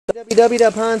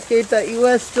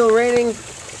www.pondscape.us. Still raining.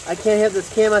 I can't have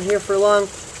this cam out here for long.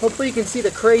 Hopefully you can see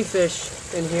the crayfish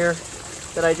in here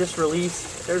that I just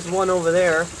released. There's one over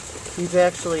there. He's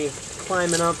actually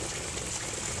climbing up.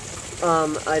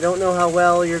 I don't know how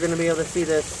well you're going to be able to see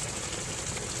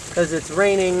this because it's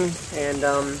raining and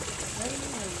the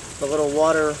little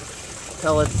water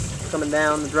pellets coming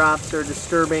down, the drops are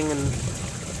disturbing and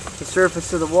the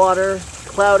surface of the water,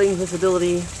 clouding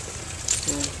visibility.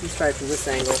 Let's try it from this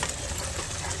angle.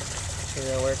 Maybe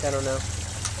that'll work, I don't know.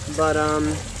 But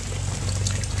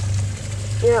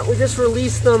yeah, we just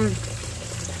released them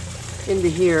into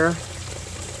here.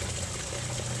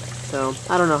 So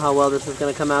I don't know how well this is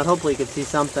going to come out. Hopefully you can see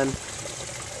something.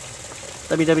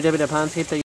 www.pondscape.us